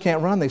when runners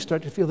can't run, they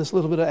start to feel this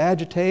little bit of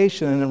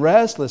agitation and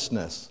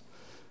restlessness.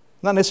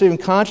 Not necessarily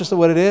even conscious of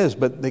what it is,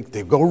 but they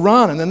go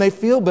run and then they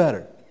feel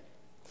better.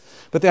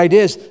 But the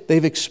idea is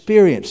they've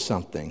experienced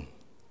something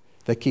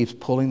that keeps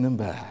pulling them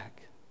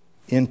back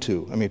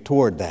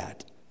toward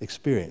that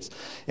experience.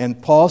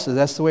 And Paul says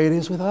that's the way it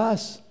is with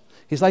us.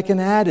 He's like an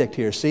addict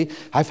here. See,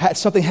 I've had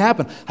something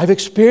happen. I've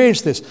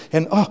experienced this,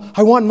 and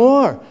I want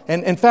more.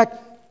 And in fact,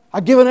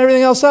 I've given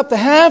everything else up to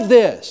have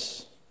this.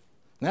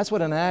 And that's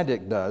what an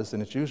addict does,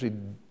 and it's usually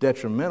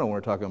detrimental when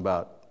we're talking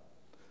about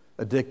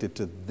addicted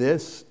to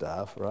this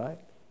stuff, right?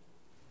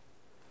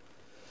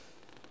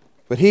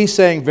 But he's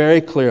saying very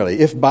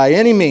clearly, if by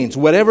any means,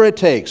 whatever it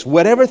takes,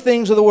 whatever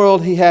things of the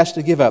world he has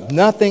to give up,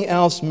 nothing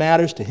else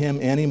matters to him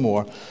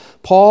anymore,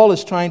 Paul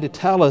is trying to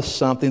tell us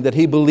something that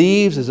he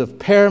believes is of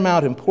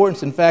paramount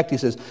importance. In fact, he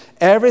says,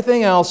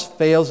 everything else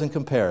fails in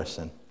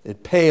comparison.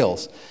 It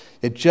pales.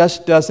 It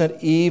just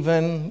doesn't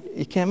even,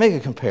 you can't make a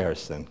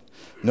comparison.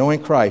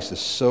 Knowing Christ is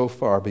so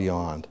far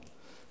beyond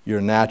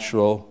your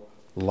natural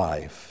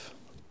life.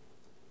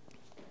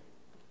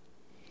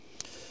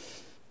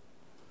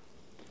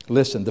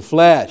 Listen, the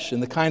flesh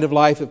and the kind of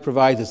life it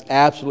provides is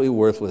absolutely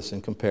worthless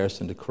in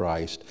comparison to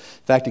Christ.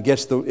 In fact, it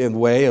gets in the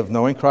way of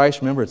knowing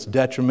Christ. Remember, it's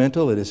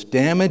detrimental, it is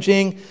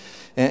damaging,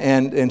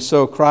 and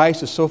so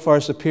Christ is so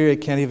far superior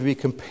it can't even be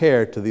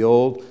compared to the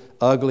old,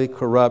 ugly,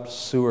 corrupt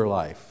sewer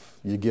life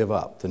you give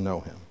up to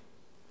know Him.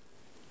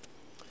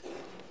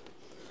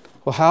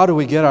 Well, how do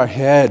we get our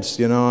heads,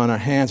 and our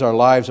hands, our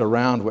lives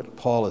around what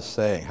Paul is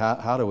saying?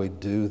 How do we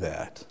do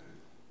that?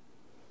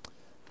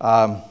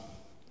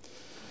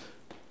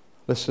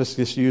 Let's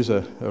just use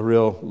a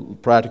real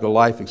practical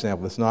life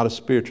example. It's not a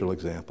spiritual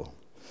example.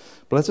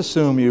 But let's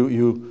assume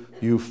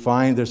you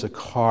find there's a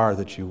car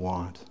that you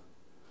want.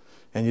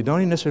 And you don't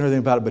even necessarily know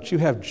anything about it, but you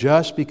have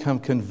just become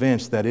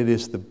convinced that it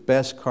is the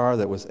best car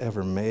that was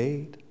ever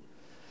made.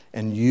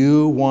 And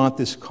you want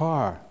this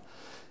car.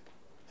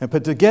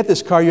 But to get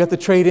this car, you have to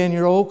trade in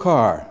your old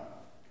car.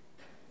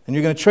 And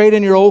you're going to trade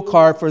in your old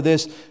car for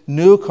this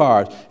new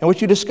car. And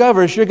what you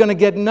discover is you're going to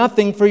get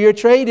nothing for your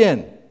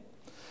trade-in.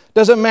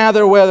 Doesn't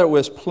matter whether it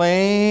was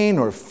plain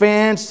or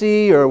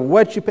fancy or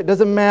what you paid.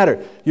 Doesn't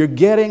matter. You're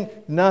getting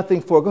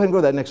nothing for it. Go ahead and go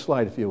to that next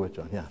slide if you would,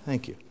 John. Yeah,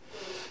 thank you.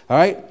 All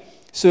right?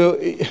 So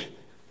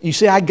you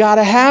say, I got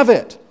to have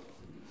it.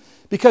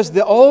 Because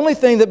the only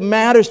thing that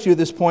matters to you at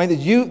this point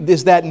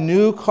is that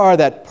new car,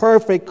 that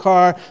perfect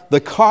car, the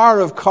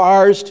car of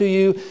cars to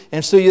you.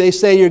 And so they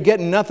say you're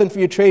getting nothing for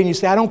your trade. And you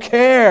say, I don't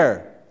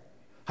care.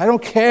 I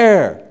don't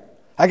care.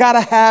 I got to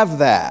have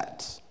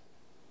that.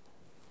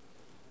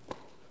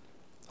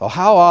 Well,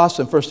 how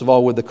awesome, first of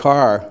all, would the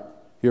car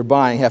you're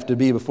buying have to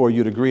be before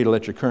you'd agree to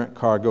let your current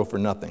car go for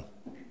nothing?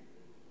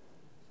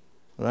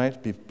 Right?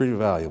 It'd be pretty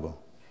valuable.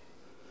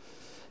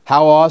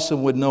 How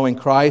awesome would knowing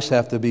Christ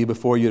have to be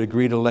before you'd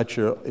agree to let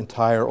your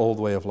entire old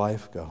way of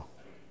life go?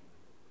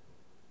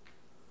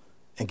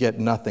 And get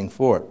nothing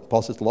for it.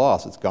 Paul says it's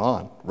lost, it's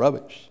gone,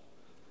 rubbish.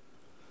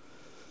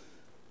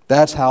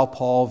 That's how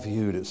Paul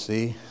viewed it,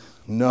 see?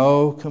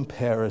 No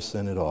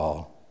comparison at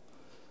all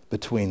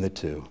between the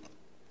two.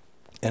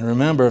 And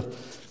remember,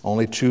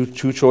 only two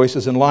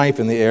choices in life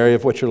in the area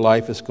of what your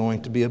life is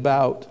going to be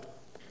about.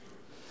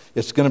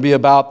 It's going to be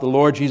about the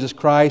Lord Jesus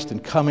Christ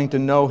and coming to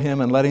know Him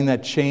and letting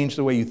that change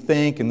the way you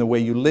think and the way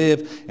you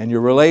live and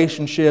your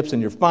relationships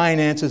and your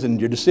finances and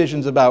your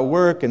decisions about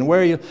work and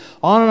where you...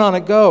 On and on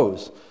it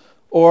goes.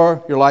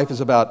 Or your life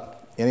is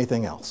about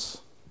anything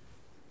else.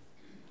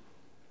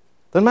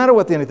 Doesn't matter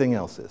what the anything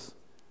else is,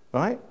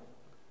 right?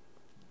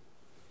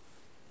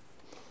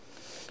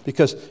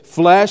 Because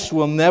flesh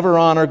will never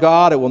honor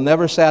God. It will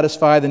never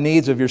satisfy the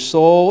needs of your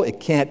soul.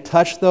 It can't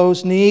touch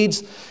those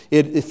needs.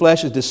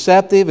 Flesh is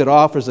deceptive. It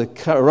offers a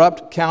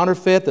corrupt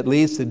counterfeit that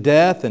leads to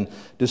death and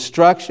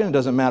destruction. It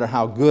doesn't matter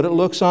how good it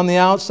looks on the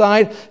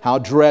outside, how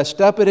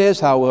dressed up it is,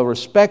 how well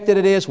respected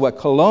it is, what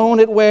cologne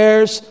it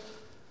wears,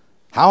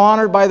 how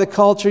honored by the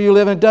culture you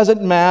live in. It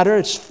doesn't matter.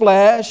 It's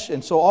flesh.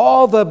 And so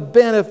all the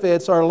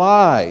benefits are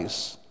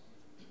lies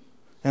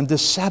and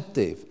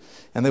deceptive.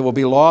 And they will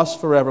be lost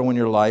forever when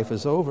your life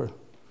is over.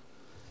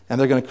 And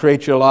they're going to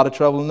create you a lot of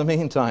trouble in the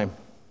meantime.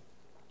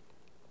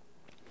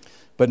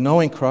 But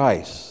knowing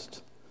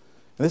Christ,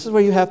 and this is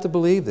where you have to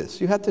believe this.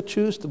 You have to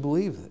choose to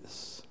believe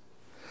this.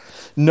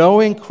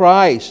 Knowing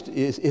Christ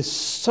is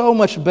so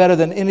much better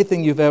than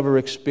anything you've ever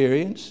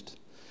experienced.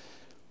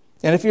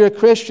 And if you're a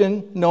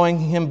Christian, knowing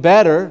Him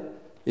better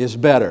is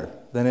better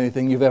than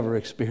anything you've ever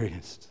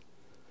experienced.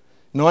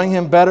 Knowing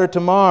Him better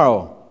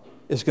tomorrow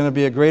is going to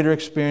be a greater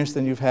experience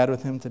than you've had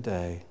with Him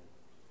today.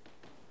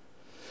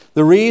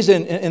 The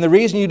reason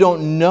you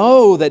don't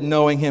know that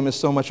knowing Him is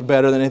so much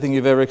better than anything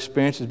you've ever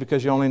experienced is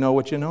because you only know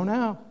what you know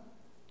now.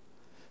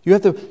 You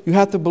have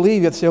to believe.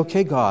 You have to say,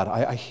 okay, God,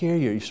 I hear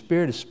you. Your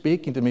Spirit is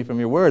speaking to me from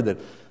your Word that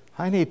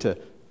I need to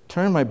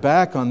turn my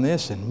back on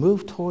this and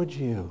move towards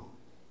you.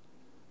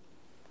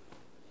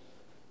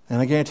 And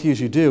I guarantee you, as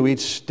you do,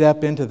 each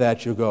step into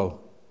that, you'll go,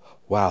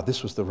 wow,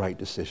 this was the right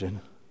decision.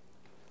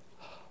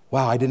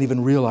 Wow, I didn't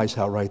even realize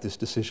how right this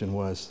decision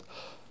was.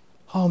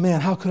 Oh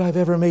man, how could I have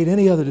ever made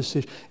any other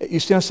decision? You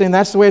see what I'm saying?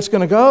 That's the way it's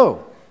going to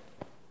go.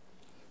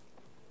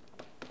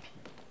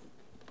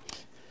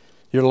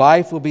 Your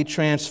life will be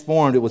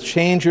transformed. It will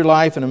change your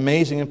life in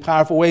amazing and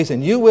powerful ways,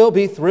 and you will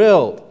be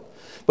thrilled.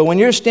 But when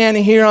you're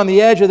standing here on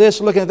the edge of this,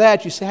 looking at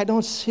that, you say, I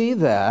don't see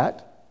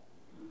that.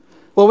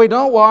 Well, we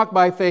don't walk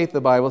by faith,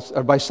 the Bible,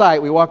 or by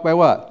sight. We walk by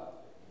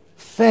what?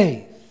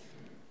 Faith.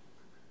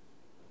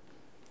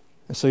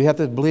 And so you have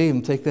to believe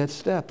and take that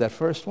step, that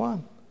first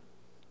one.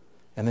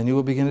 And then you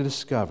will begin to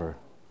discover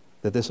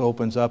that this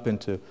opens up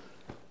into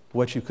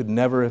what you could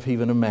never have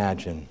even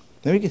imagined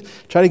Let me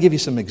try to give you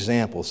some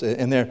examples.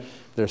 And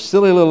they're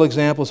silly little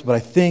examples, but I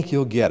think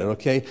you'll get it,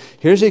 okay?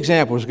 Here's the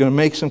example. We're going to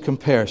make some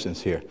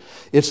comparisons here.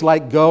 It's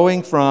like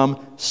going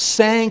from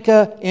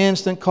Sanka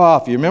instant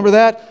coffee. You remember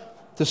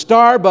that? To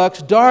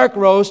Starbucks dark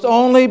roast,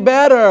 only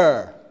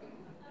better.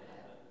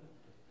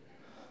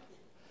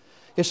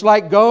 It's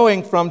like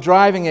going from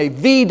driving a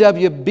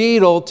VW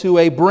Beetle to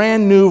a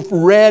brand new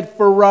red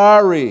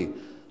Ferrari,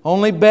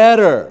 only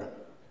better.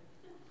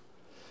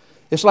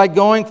 It's like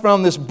going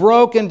from this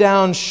broken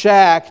down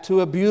shack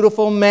to a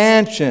beautiful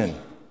mansion.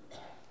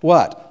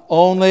 What?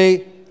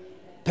 Only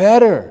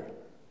better.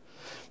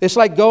 It's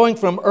like going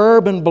from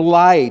urban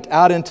blight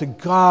out into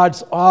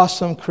God's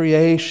awesome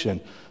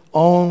creation.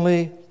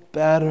 Only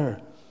better.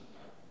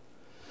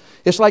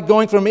 It's like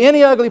going from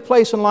any ugly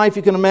place in life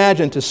you can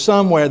imagine to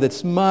somewhere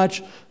that's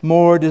much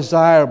more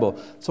desirable.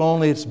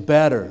 It's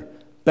better,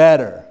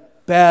 better,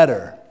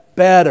 better,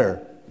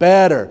 better,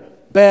 better,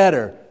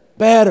 better,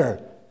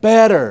 better,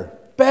 better,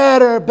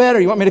 better, better.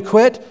 You want me to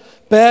quit?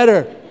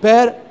 Better,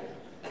 better.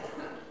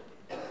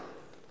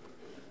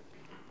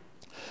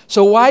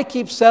 So why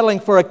keep settling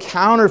for a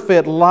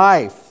counterfeit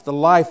life?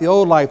 The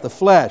old life, the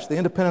flesh, the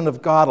independent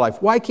of God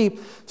life. Why keep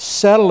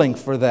settling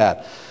for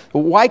that?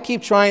 Why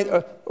keep trying,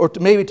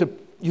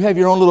 you have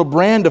your own little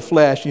brand of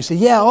flesh. You say,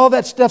 yeah, all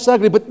that stuff's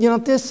ugly, but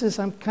I'm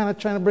kind of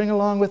trying to bring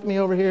along with me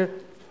over here.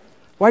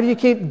 Why do you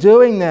keep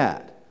doing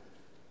that?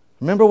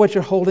 Remember what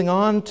you're holding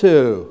on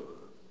to.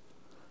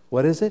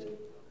 What is it?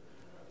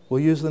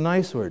 We'll use the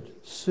nice word,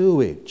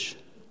 sewage.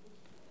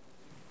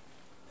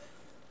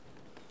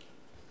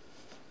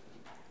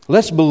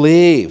 Let's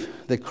believe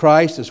that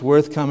Christ is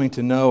worth coming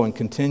to know and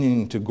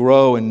continuing to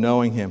grow in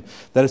knowing Him,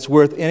 that it's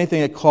worth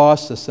anything it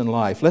costs us in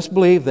life. Let's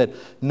believe that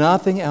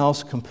nothing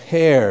else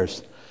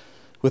compares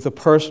with the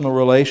personal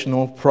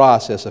relational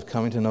process of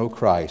coming to know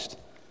Christ.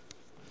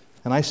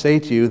 And I say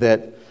to you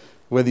that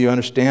whether you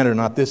understand it or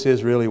not, this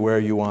is really where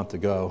you want to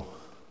go.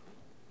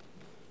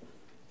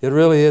 It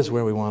really is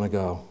where we want to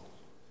go.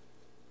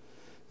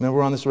 Remember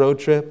we're on this road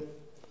trip?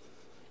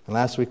 And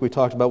last week we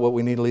talked about what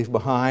we need to leave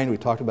behind. We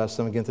talked about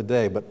some again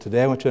today. But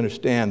today I want you to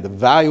understand the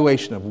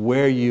valuation of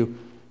where you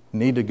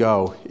need to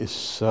go is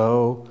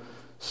so,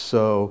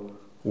 so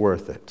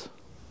worth it.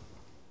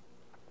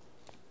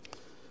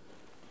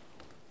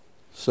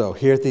 So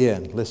here at the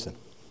end, listen.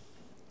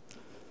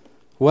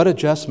 What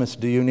adjustments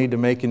do you need to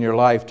make in your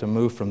life to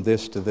move from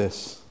this to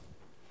this?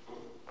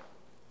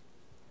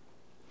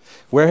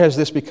 Where has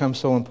this become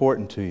so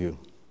important to you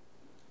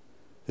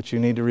that you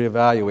need to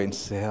reevaluate and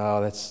say, oh,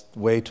 that's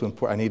way too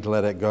important. I need to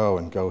let it go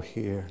and go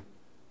here.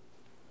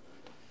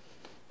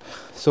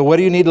 So what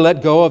do you need to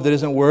let go of that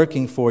isn't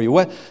working for you?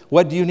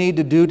 What do you need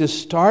to do to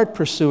start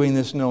pursuing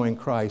this knowing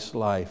Christ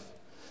life?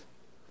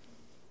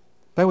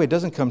 By the way, it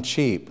doesn't come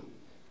cheap.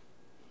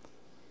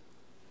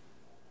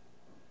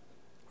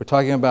 We're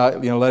talking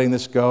about letting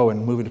this go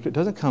and moving. It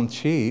doesn't come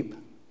cheap.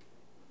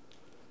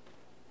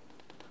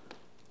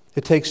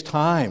 It takes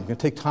time. It's going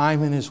to take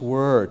time in His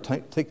Word.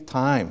 Take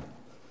time.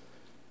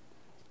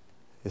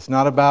 It's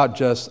not about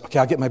just, okay,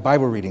 I'll get my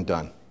Bible reading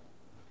done.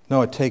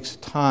 No, it takes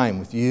time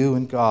with you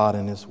and God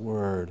and His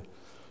Word.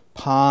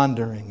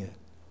 Pondering it.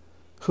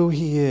 Who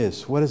He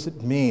is. What does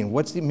it mean?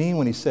 What's it mean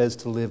when He says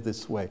to live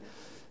this way?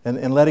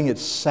 And letting it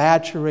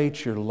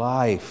saturate your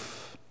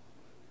life.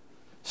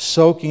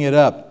 Soaking it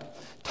up.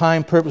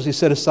 Time purposely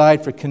set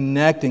aside for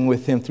connecting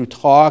with Him through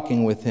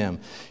talking with Him.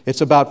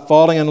 It's about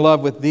falling in love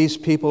with these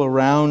people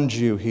around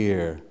you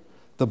here.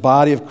 The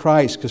body of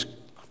Christ, because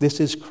this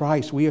is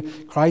Christ.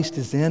 Christ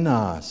is in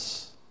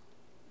us.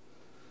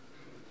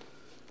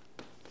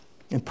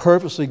 And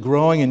purposely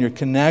growing in your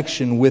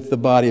connection with the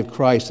body of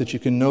Christ that you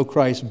can know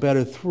Christ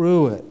better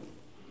through it.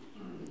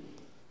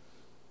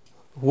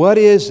 What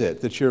is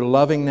it that you're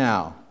loving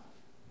now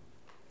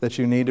that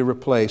you need to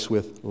replace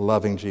with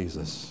loving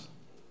Jesus?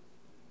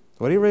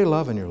 What do you really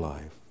love in your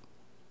life?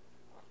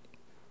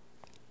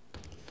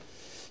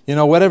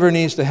 Whatever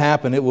needs to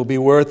happen, it will be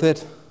worth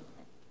it.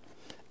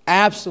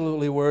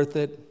 Absolutely worth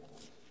it.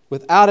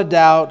 Without a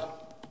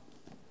doubt,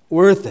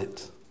 worth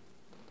it.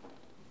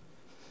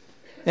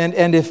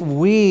 And if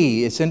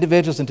we, as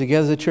individuals and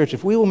together as a church,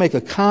 if we will make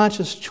a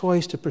conscious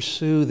choice to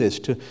pursue this,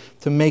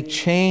 to make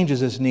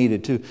changes as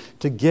needed,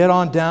 to get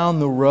on down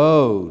the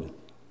road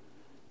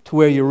to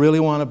where you really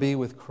want to be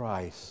with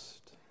Christ,